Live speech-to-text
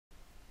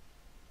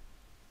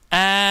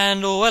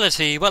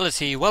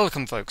And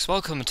welcome folks,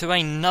 welcome to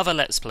another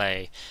Let's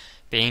Play,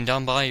 being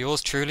done by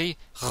yours truly,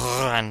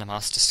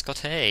 Grandmaster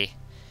Scotty.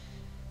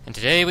 And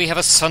today we have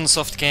a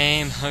Sunsoft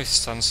game.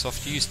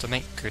 Sunsoft used to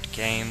make good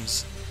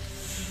games.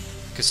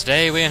 Because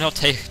today we are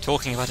not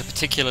talking about a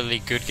particularly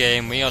good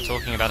game, we are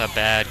talking about a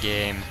bad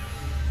game.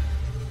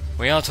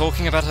 We are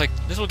talking about a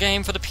little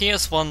game for the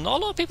PS1. Not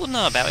a lot of people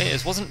know about it.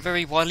 It wasn't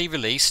very widely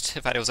released.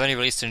 In fact, it was only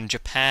released in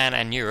Japan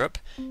and Europe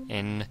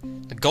in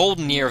the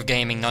golden year of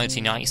gaming,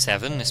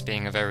 1997. This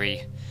being a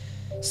very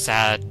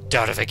sad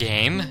dud of a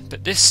game.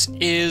 But this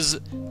is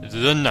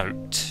The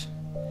Note.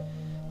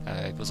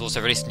 It was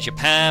also released in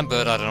Japan,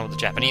 but I don't know what the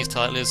Japanese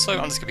title is, so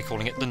I'm just going to be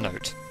calling it The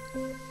Note.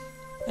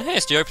 And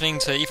here's the opening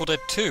to Evil Dead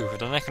 2,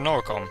 the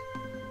Necronomicon.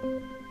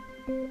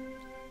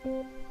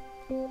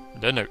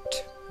 The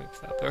Note.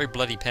 With that very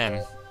bloody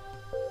pen.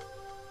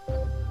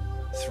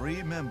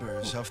 3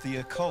 members of the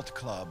occult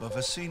club of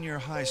a senior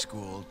high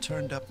school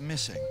turned up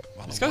missing.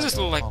 These guys just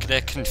look like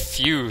they're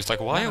confused. Like,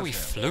 why are we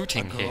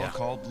floating here? A girl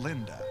called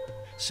Linda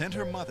sent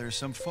her mother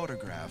some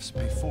photographs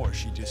before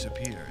she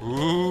disappeared.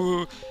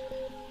 Ooh,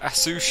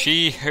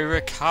 Asushi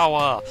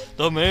Hirakawa,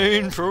 the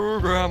main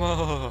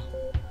programmer.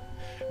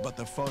 But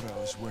the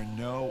photos were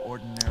no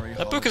ordinary.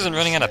 That book isn't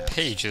running out of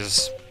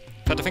pages.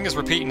 In fact, I think it's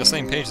repeating the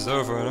same pages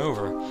over and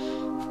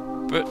over.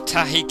 But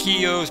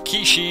Tahikiyo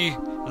Kishi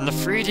and the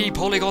 3D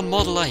polygon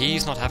modeler,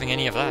 he's not having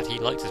any of that. He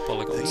likes his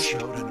polygons. They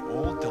showed an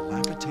old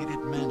dilapidated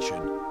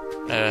mansion.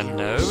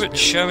 No, it's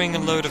showing a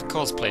load of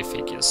cosplay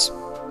figures.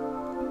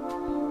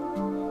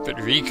 But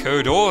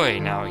Rico Doi,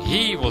 now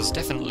he was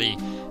definitely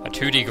a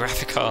 2D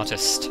graphic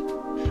artist.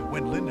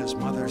 When Linda's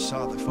mother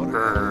saw the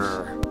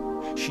photographs,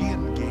 she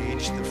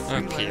engaged the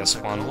Oh,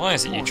 PS1, why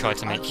is it you try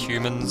to make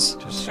humans?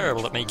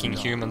 Terrible at making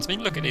humans. I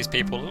mean, look at these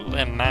people, look,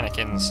 they're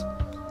mannequins.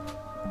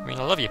 I mean,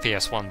 I love your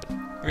PS1,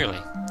 but really.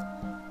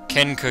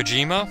 Ken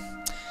Kojima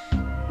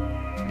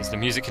is the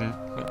music in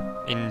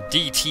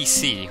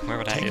DTC,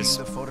 wherever that is.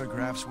 Taking the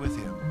photographs with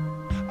him,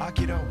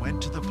 Akira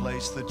went to the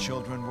place the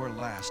children were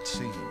last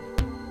seen.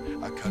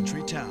 A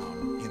country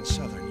town in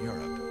southern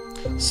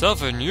Europe.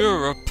 Southern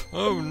Europe?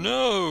 Oh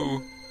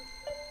no!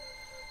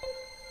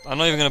 I'm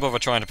not even going to bother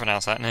trying to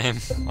pronounce that name.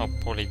 I'll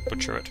probably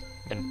butcher it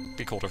and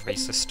be called a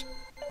racist.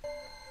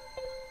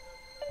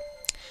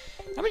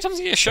 How many times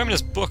have you shown me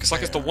this book? It's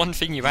like it's the one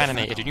thing you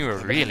animated and you were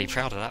really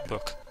proud of that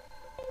book.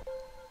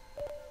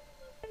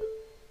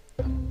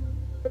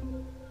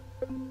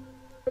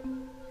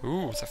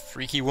 Ooh, it's a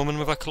freaky woman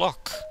with a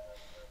clock.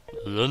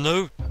 The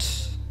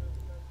Note.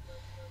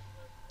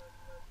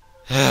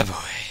 Oh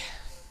boy.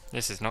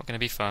 This is not going to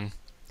be fun.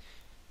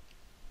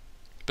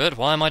 But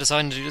why am I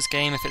deciding to do this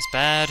game if it's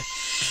bad?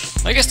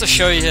 I guess to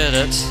show you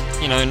that,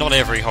 you know, not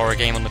every horror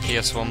game on the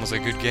PS1 was a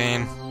good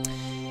game.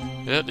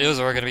 Those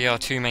are going to be our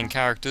 2 main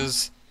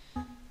characters.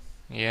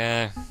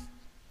 Yeah, I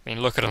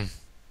mean, look at them.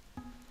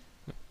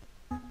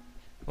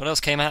 What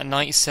else came out in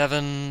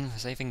 97?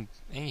 Has any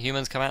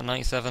humans come out in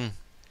 97?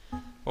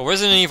 Well,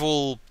 Resident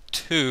Evil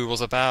 2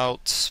 was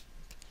about...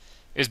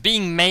 It was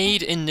being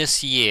made in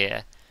this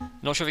year.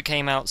 Not sure if it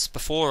came out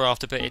before or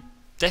after, but it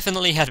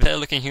definitely had better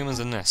looking humans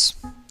than this.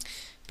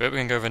 But we're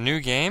going to go with a new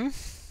game.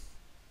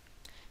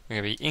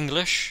 We're going to be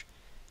English,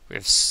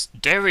 with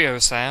stereo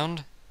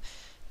sound.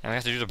 And we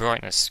have to do the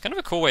brightness. Kind of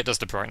a cool way it does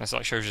the brightness,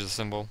 like shows you the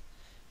symbol.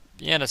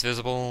 Yeah, that's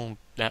visible.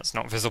 That's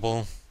not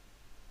visible.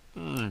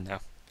 No.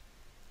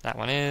 That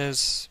one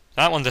is.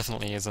 That one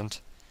definitely isn't.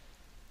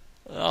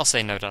 I'll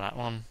say no to that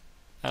one.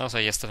 I'll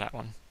say yes to that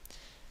one.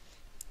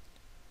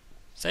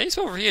 Say it's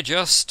over here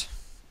just.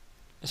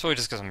 It's probably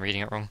just because I'm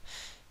reading it wrong.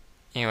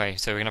 Anyway,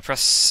 so we're going to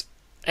press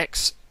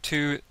X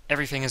to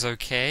everything is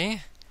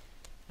okay.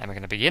 And we're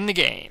going to begin the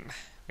game.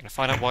 We're going to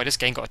find out why this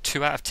game got a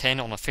 2 out of 10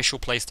 on official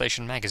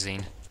PlayStation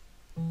magazine.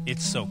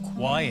 It's so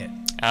quiet.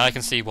 I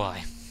can see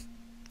why.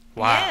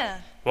 Wow.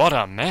 Yeah. What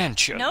a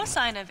mansion. No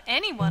sign of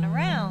anyone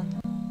around.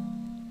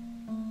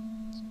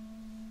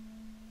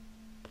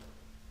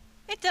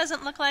 It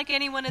doesn't look like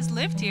anyone has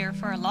lived here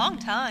for a long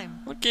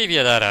time. What gave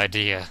you that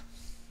idea?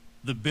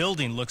 The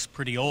building looks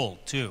pretty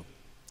old, too.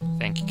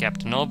 Thank you,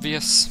 Captain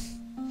Obvious.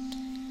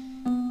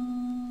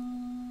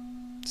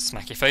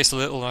 Smack your face a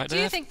little right there.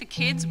 Do you think the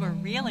kids were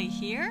really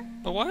here?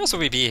 But why else would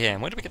we be here?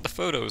 Where did we get the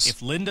photos?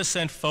 If Linda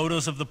sent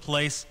photos of the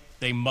place,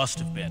 they must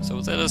have been. So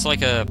was there just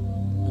like a...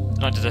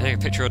 Like, did I take a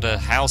picture of the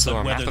house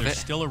or a map Whether of they're it?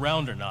 still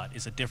around or not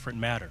is a different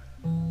matter.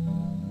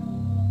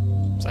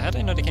 So how do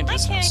they know they came to I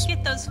this can't house?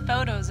 get those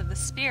photos of the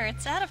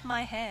spirits out of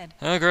my head.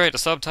 Oh great, the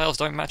subtitles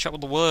don't match up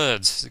with the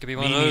words. It could be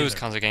one Me of those neither.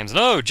 kinds of games.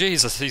 No,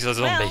 Jesus, he's a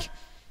zombie. Well,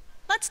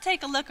 let's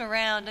take a look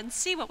around and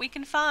see what we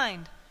can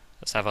find.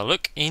 Let's have a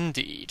look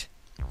indeed.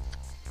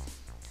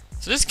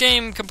 So this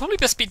game can probably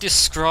best be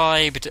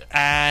described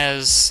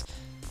as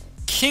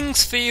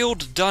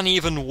Kingsfield done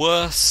even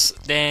worse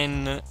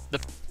than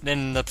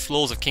the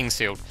floors of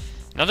Kingsfield.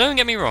 Now don't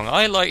get me wrong,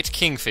 I liked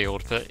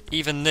Kingfield, but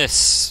even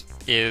this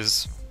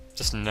is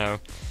just no.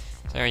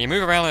 So you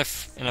move around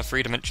in a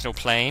 3-dimensional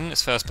plane,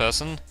 it's first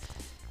person,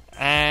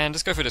 and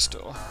let's go through this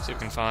door, see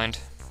what we can find.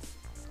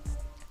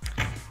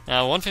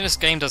 Now, one thing this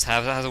game does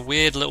have, it has a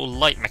weird little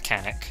light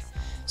mechanic.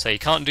 So you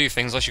can't do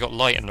things unless you've got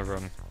light in the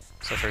room.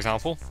 So for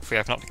example, if we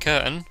open up the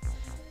curtain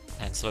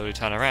and slowly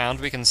turn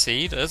around, we can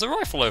see there's a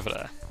rifle over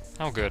there.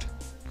 How good.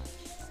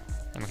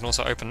 And we can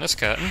also open this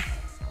curtain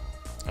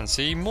and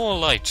see more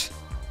light.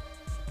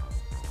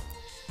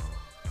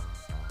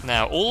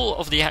 Now, all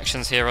of the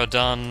actions here are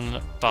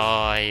done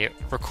by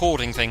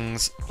recording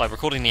things, like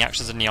recording the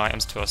actions and the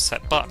items to a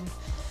set button.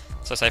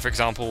 So say for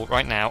example,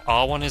 right now,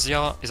 R1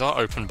 is our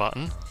open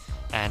button,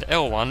 and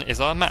L1 is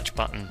our match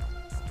button.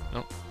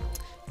 Oh.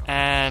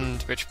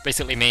 And which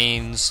basically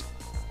means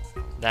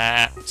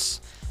that,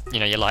 you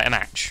know, you light a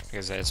match,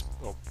 because there's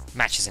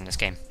matches in this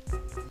game.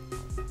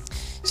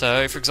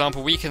 So, for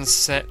example, we can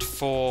set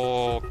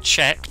for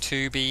check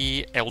to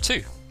be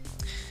L2.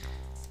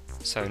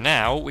 So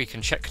now we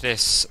can check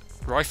this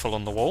rifle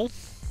on the wall.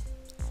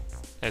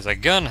 There's a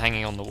gun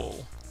hanging on the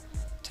wall.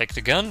 Take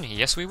the gun?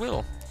 Yes, we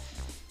will.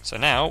 So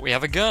now we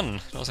have a gun.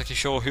 Not exactly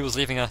sure who was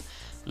leaving a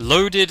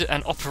loaded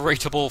and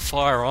operatable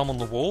firearm on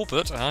the wall,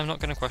 but I'm not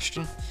going to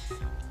question.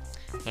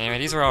 Anyway,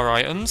 these are our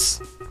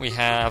items. We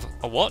have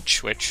a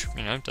watch, which,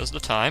 you know, does the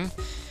time.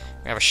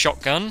 We have a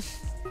shotgun.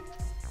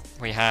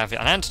 We have an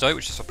antidote,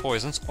 which is for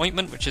poisons.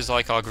 Ointment, which is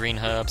like our green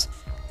herbs.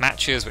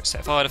 Matches, which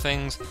set fire to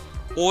things.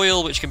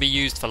 Oil, which can be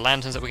used for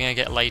lanterns that we're going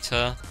to get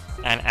later.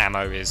 And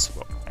ammo is,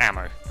 well,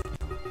 ammo.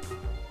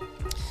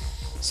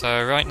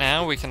 So right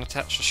now we can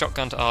attach the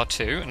shotgun to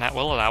R2, and that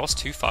will allow us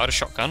to fire the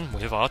shotgun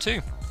with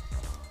R2.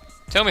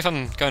 Tell me if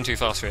I'm going too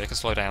fast here, I can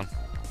slow down.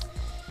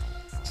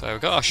 So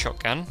we've got our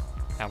shotgun.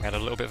 Now we had a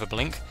little bit of a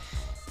blink.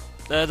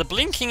 The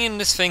blinking in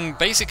this thing,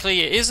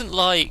 basically, it isn't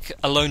like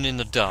Alone in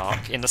the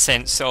Dark, in the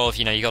sense of,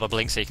 you know, you gotta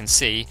blink so you can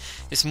see.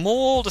 It's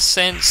more the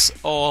sense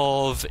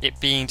of it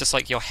being just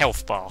like your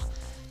health bar.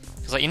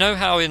 Because, like, you know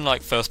how in,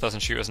 like, first-person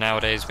shooters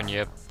nowadays, when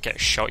you get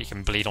shot, you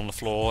can bleed on the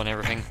floor and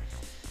everything?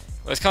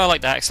 Well, it's kind of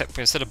like that, except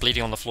instead of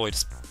bleeding on the floor, you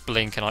just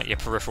blink and, like, your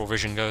peripheral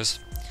vision goes.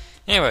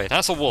 Anyway,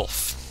 that's a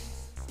wolf.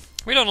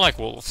 We don't like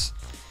wolves.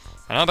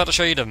 And I'm about to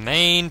show you the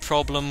main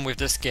problem with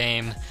this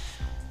game,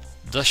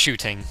 the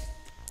shooting.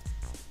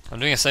 I'm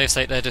doing a save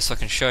state there just so I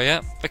can show you,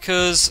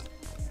 because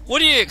what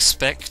do you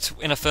expect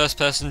in a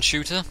first-person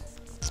shooter?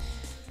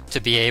 To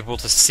be able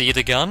to see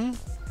the gun?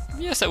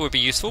 Yes, that would be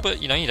useful,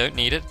 but you know, you don't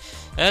need it.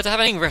 To have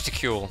any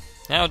reticule,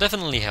 that will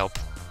definitely help.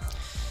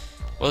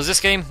 Well, is this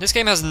game? This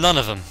game has none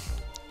of them.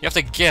 You have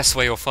to guess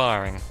where you're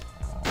firing.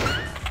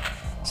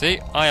 See,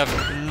 I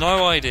have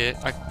no idea.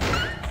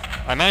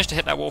 I managed to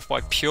hit that wolf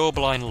by pure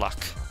blind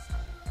luck.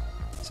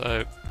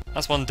 So,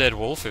 that's one dead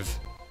wolf with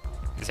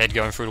his head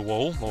going through the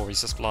wall, or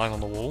he's just lying on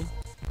the wall.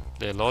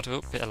 Dear Lord,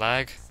 oh, bit of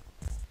lag.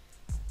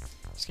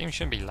 This game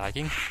shouldn't be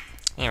lagging.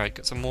 Anyway,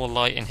 got some more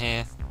light in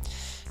here.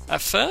 At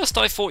first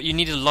I thought you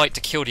needed light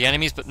to kill the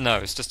enemies, but no,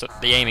 it's just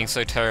that the aiming's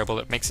so terrible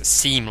it makes it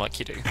seem like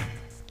you do.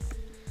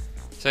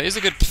 So it is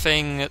a good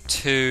thing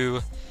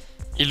to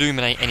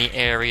illuminate any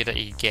area that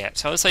you get.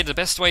 So I would say the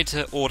best way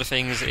to order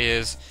things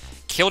is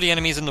kill the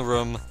enemies in the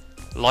room,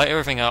 light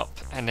everything up,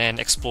 and then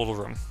explore the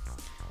room.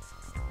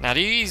 Now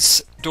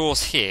these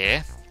doors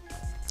here,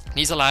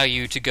 these allow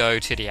you to go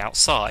to the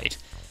outside,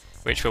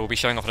 which we'll be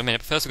showing off in a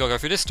minute, but first we've got to go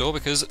through this door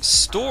because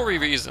story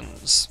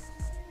reasons.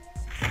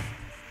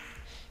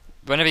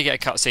 Whenever you get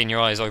a cutscene, your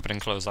eyes open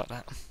and close like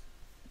that.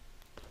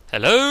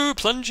 Hello,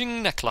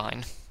 plunging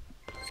neckline.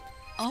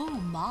 Oh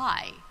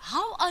my,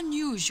 how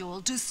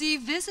unusual to see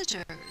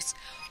visitors.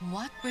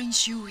 What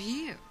brings you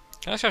here?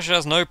 Actually,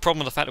 has no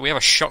problem with the fact that we have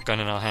a shotgun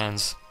in our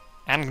hands.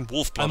 And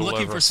wolf blood I'm all over us.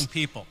 looking for some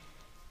people.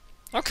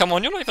 Oh, come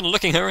on, you're not even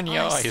looking her in the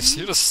I eyes. see.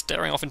 You're just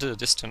staring off into the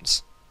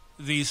distance.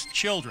 These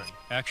children,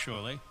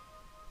 actually.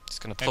 It's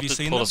going Have you to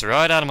seen pull them? us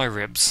right out of my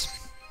ribs.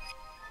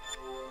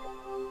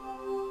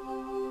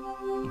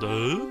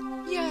 Duh?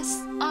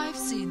 Yes, I've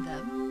seen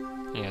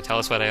them. Yeah, tell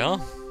us where they are,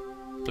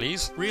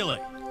 please. Really?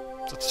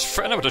 Just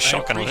threaten her with a I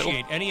shotgun a little.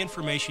 appreciate any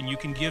information you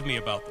can give me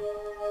about them.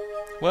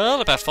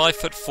 Well, about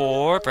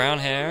 5'4", brown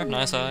hair,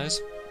 nice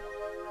eyes.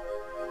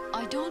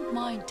 I don't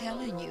mind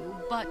telling you,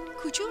 but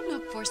could you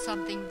look for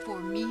something for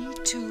me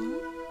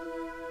too?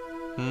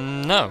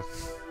 No.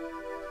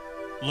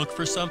 Look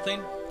for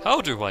something?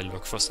 How do I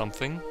look for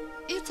something?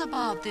 It's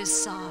about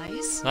this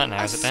size. That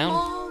narrows it down. A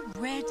small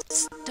red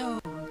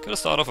stone. Gotta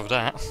start off with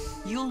that.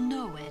 You'll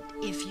know it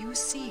if you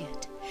see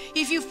it.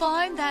 If you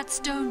find that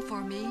stone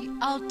for me,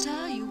 I'll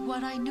tell you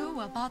what I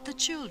know about the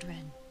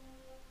children.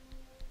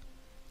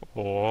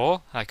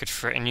 Or I could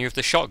threaten you with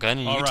the shotgun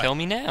and you All right. tell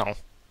me now.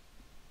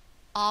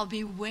 I'll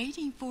be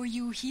waiting for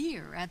you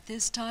here at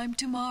this time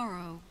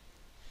tomorrow.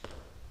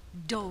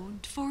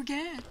 Don't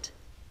forget.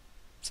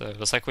 So it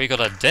looks like we got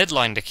a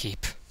deadline to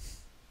keep.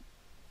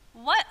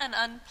 What an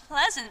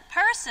unpleasant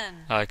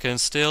person. I can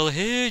still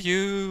hear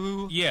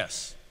you.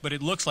 Yes, but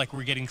it looks like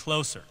we're getting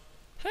closer.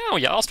 How?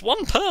 You asked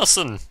one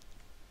person.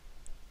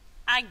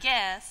 I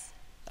guess.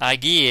 I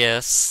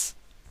guess.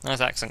 Nice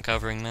accent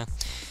covering there.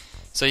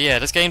 So yeah,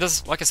 this game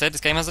does, like I said,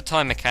 this game has a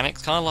time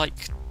mechanic, kind of like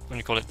when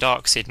you call it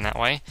Darkseid in that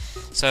way.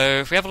 So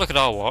if we have a look at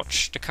our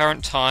watch, the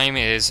current time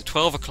is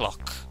 12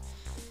 o'clock.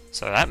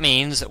 So that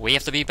means that we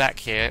have to be back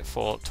here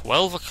for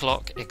 12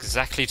 o'clock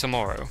exactly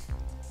tomorrow.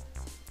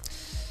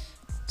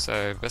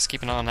 So let's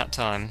keep an eye on that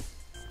time.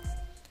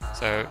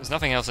 So there's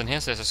nothing else in here,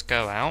 so let's just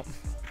go out.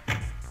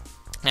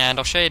 And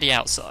I'll show you the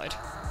outside,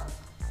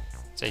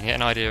 so you can get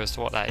an idea as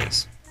to what that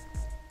is.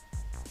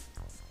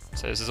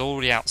 So this is all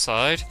the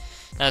outside.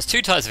 Now there's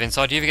two types of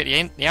inside. You either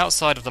get the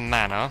outside of the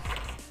manor.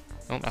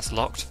 Oh, that's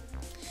locked.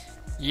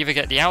 You either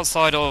get the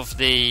outside of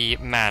the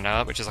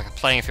manor, which is like a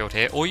playing field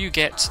here, or you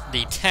get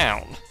the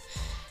town,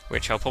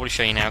 which I'll probably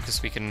show you now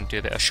because we can do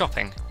a bit of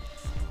shopping.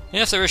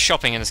 Yes, there is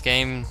shopping in this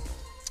game.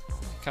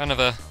 Kind of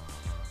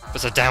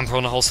it's a damper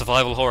on the whole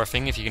survival horror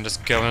thing if you can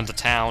just go into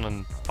town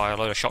and buy a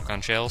load of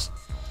shotgun shells.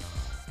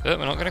 But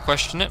we're not going to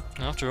question it.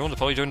 After all, they're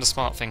probably doing the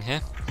smart thing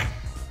here.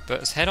 But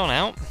let's head on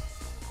out.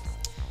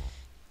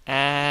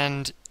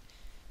 And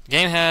the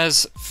game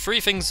has four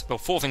things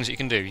that you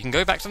can do. You can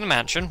go back to the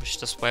mansion, which is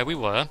just where we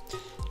were.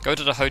 Go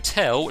to the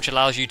hotel, which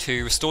allows you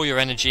to restore your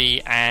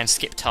energy and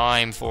skip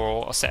time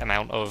for a set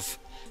amount of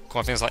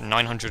things like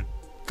 900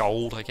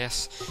 gold, I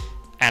guess.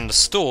 And the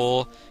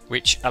store,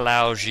 which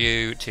allows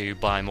you to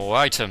buy more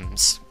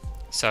items.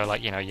 So,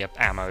 like, you know, your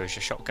ammos,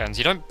 your shotguns.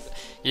 You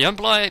don't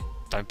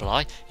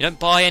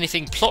buy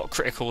anything plot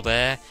critical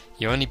there.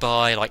 You only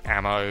buy like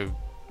ammo,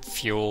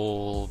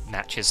 fuel,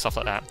 matches, stuff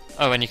like that.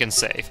 Oh, and you can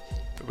save.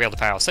 But we have the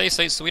power of save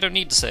states, so we don't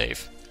need to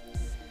save.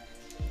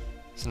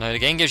 So no, the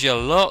game gives you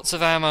lots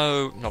of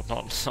ammo. Not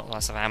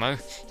lots of ammo.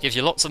 It gives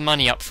you lots of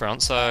money up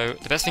front. So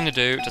the best thing to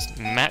do, just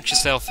match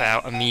yourself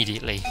out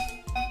immediately.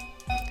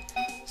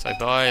 So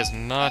buy as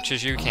much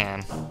as you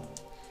can.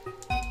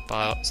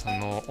 Buy up some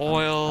more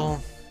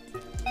oil.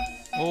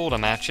 All the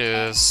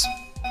matches.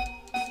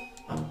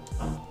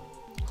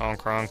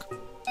 Honk. Buy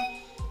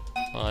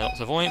lots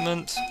of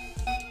ointment.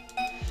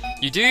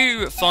 You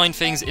do find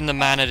things in the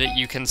manor that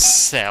you can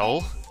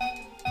sell.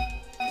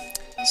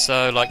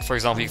 So, like, for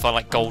example, you find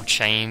like gold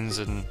chains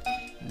and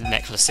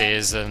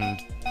necklaces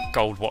and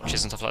gold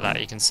watches and stuff like that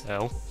you can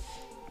sell.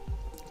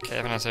 Okay,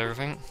 everyone has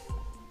everything.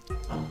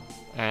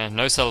 And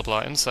no sellable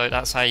items, so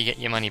that's how you get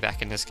your money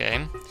back in this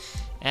game.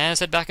 And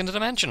let's head back into the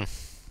mansion.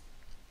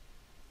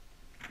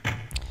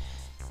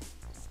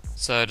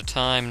 So the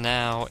time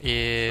now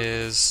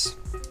is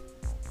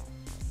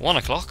 1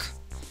 o'clock,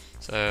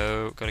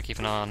 so got to keep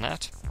an eye on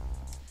that.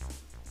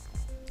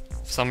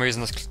 For some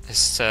reason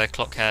this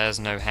clock has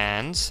no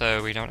hands,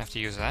 so we don't have to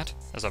use that.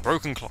 There's a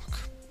broken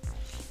clock.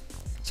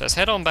 So let's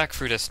head on back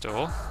through this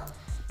door,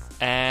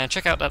 and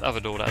check out that other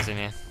door that's in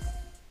here.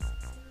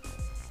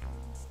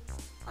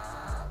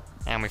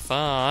 And we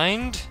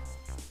find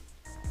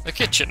a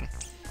kitchen,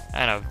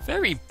 and a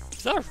very...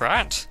 is that a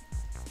rat?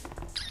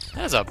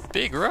 That's a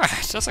big rat.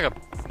 That's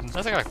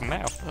like a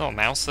mouse. Not a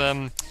mouse.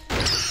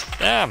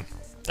 Damn.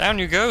 Down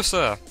you go,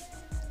 sir.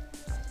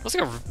 Looks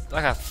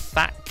like a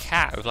fat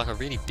cat with like a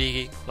really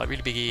big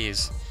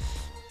ears.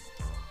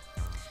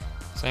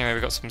 So anyway,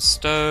 we've got some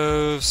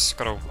stoves,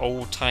 got an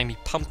old-timey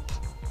pump,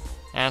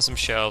 and some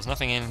shelves.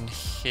 Nothing in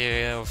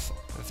here of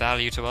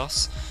value to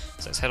us.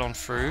 So let's head on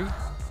through.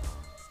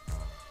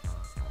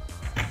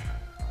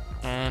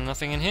 And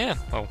nothing in here.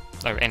 Oh,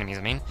 no enemies,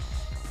 I mean.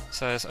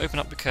 So let's open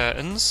up the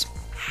curtains.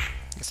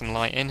 Get some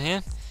light in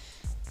here.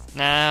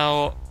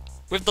 Now,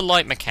 with the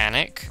light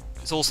mechanic,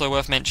 it's also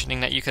worth mentioning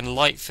that you can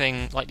light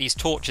these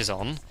torches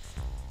on.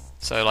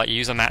 So, like, you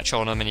use a match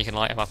on them and you can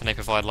light them up and they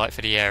provide light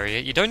for the area.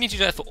 You don't need to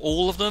do that for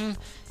all of them,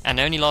 and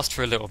they only last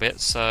for a little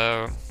bit,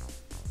 so...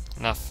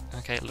 enough.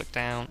 Okay, look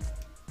down.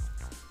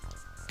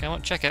 Come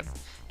on, check it.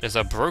 There's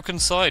a broken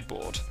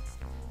sideboard.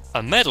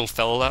 A medal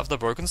fell out of the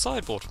broken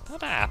sideboard.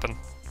 How'd that happen?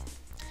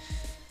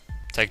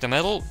 Take the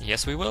medal?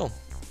 Yes, we will.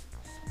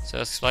 So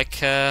it's like,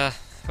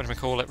 what do we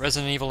call it?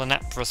 Resident Evil in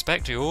that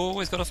respect, you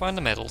always got to find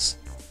the medals.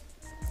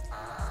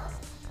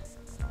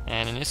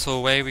 And in this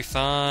hallway we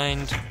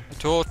find a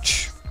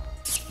torch.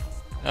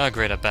 Oh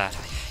great, a bat.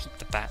 I hate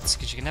the bats,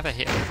 because you can never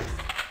hit them.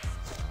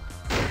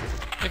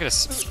 Look at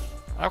this.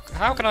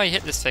 How can I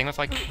hit this thing if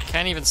I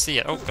can't even see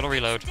it? Oh, gotta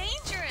reload.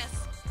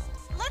 Dangerous.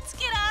 Let's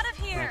get out of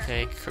here.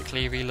 Okay,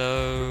 quickly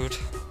reload.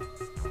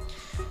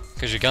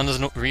 Because your gun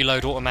doesn't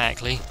reload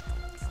automatically.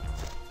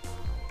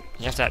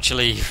 You have to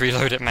actually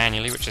reload it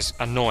manually, which is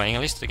annoying.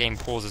 At least the game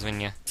pauses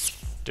when you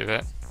do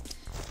it.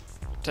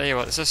 Tell you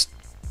what, let's just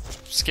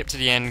skip to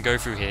the end, go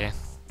through here.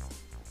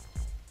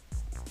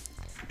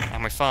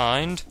 And we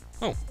find...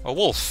 oh, a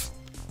wolf.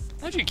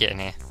 How'd you get in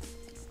here?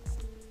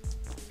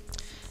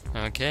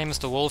 Okay,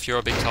 Mr. Wolf, you're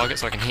a big target,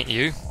 so I can hit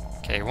you.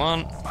 Okay,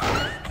 1,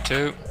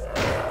 2...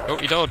 oh,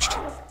 you dodged.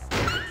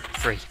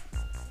 3.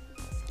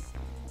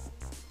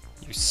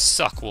 You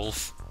suck,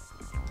 wolf.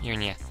 You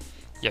and your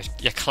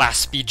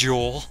claspy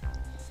jaw.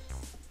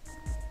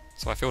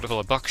 So I filled it full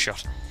of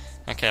buckshot.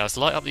 Okay, let's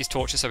light up these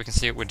torches so we can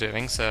see what we're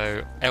doing.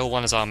 So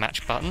L1 is our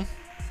match button.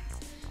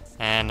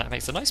 And that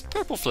makes a nice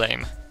purple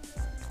flame.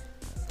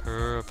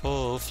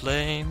 Purple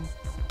flame,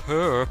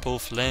 purple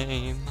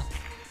flame.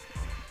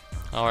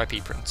 R.I.P.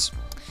 Prince.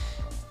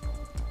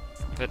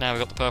 But now we've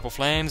got the purple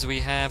flames, we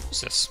have...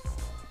 what's this?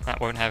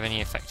 That won't have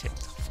any effect here,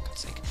 for God's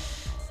sake.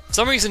 For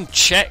some reason,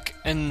 check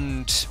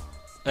and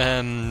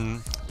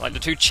like the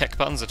two check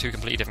buttons are two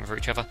completely different for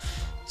each other.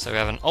 So we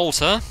have an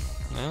altar.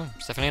 Well,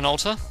 it's definitely an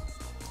altar.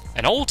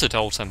 An altered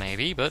altar,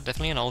 maybe, but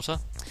definitely an altar.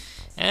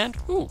 And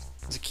ooh,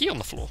 there's a key on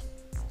the floor.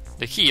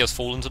 The key has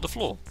fallen to the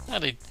floor.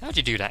 How'd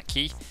you do that,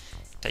 key?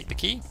 Take the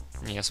key?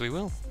 Yes, we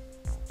will.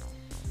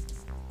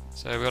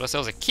 So we've got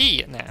ourselves a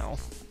key now.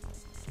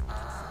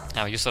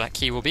 How useful that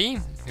key will be,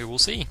 who will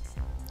see.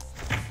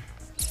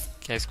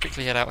 Okay, let's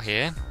quickly head out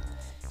here.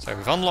 So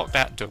we've unlocked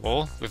that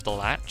door with the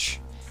latch,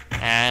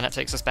 and that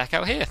takes us back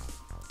out here.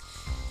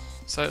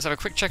 So let's have a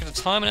quick check at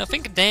the time, and I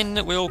think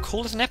then we'll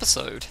call it an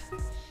episode.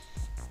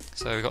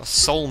 So we've got a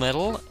soul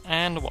medal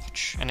and a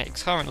watch, and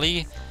it's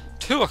currently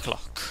 2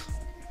 o'clock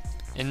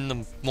in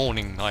the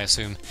morning, I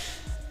assume.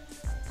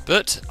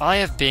 But I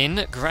have been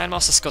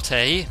Grandmaster Scott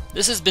A.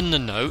 This has been The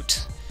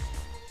Note.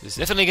 It's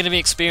definitely going to be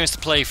an experience to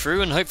play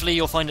through, and hopefully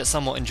you'll find it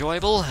somewhat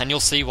enjoyable, and you'll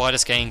see why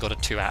this game got a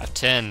 2 out of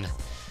 10.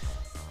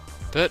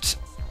 But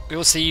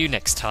we'll see you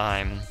next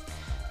time.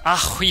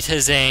 Auf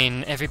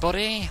Wiedersehen,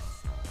 everybody!